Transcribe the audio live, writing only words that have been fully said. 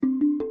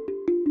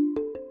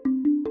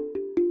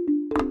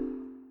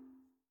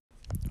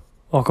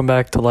Welcome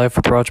back to Life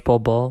with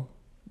Rajpal Ball.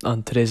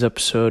 On today's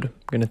episode, I'm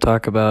going to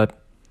talk about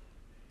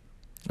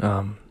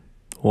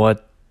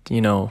what,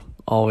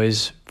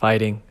 always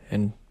fighting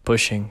and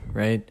pushing,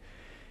 right?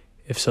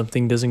 If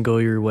something doesn't go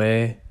your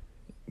way,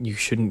 you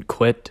shouldn't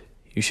quit.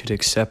 You should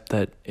accept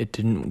that it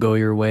didn't go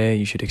your way.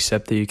 You should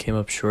accept that you came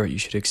up short. You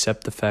should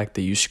accept the fact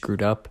that you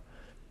screwed up.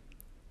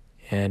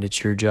 And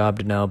it's your job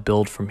to now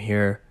build from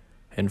here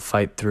and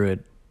fight through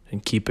it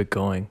and keep it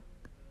going.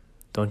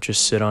 Don't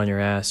just sit on your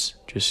ass.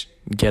 Just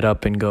get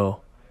up and go,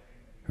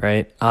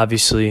 right?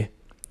 Obviously,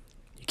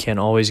 you can't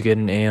always get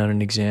an A on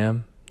an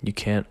exam. You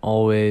can't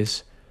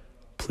always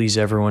please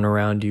everyone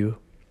around you.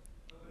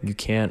 You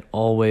can't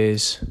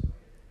always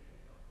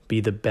be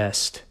the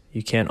best.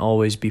 You can't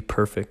always be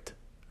perfect.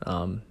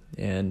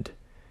 And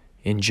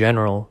in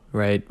general,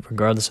 right,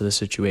 regardless of the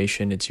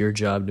situation, it's your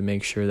job to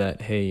make sure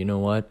that, hey, you know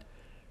what?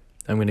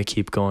 I'm going to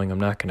keep going. I'm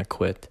not going to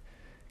quit.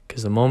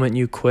 Because the moment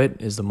you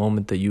quit is the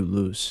moment that you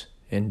lose.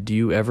 And do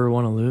you ever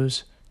want to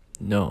lose?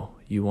 No,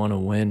 you want to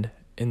win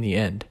in the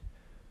end.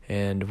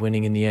 And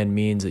winning in the end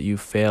means that you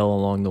fail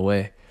along the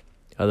way.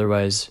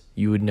 Otherwise,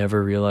 you would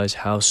never realize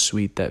how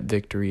sweet that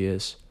victory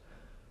is.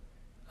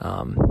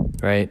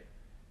 Right?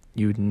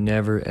 You would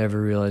never, ever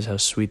realize how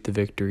sweet the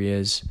victory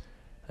is.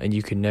 And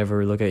you could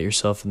never look at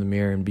yourself in the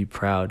mirror and be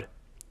proud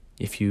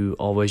if you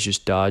always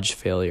just dodge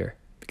failure.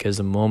 Because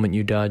the moment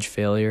you dodge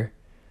failure,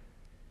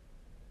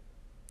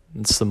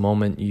 it's the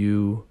moment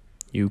you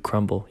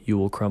crumble. You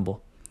will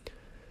crumble.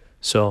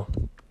 So,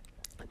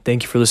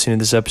 thank you for listening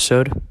to this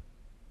episode.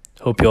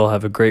 Hope you all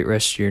have a great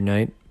rest of your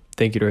night.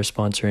 Thank you to our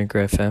sponsor,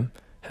 Anchor FM.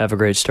 Have a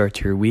great start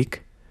to your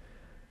week.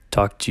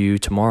 Talk to you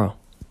tomorrow.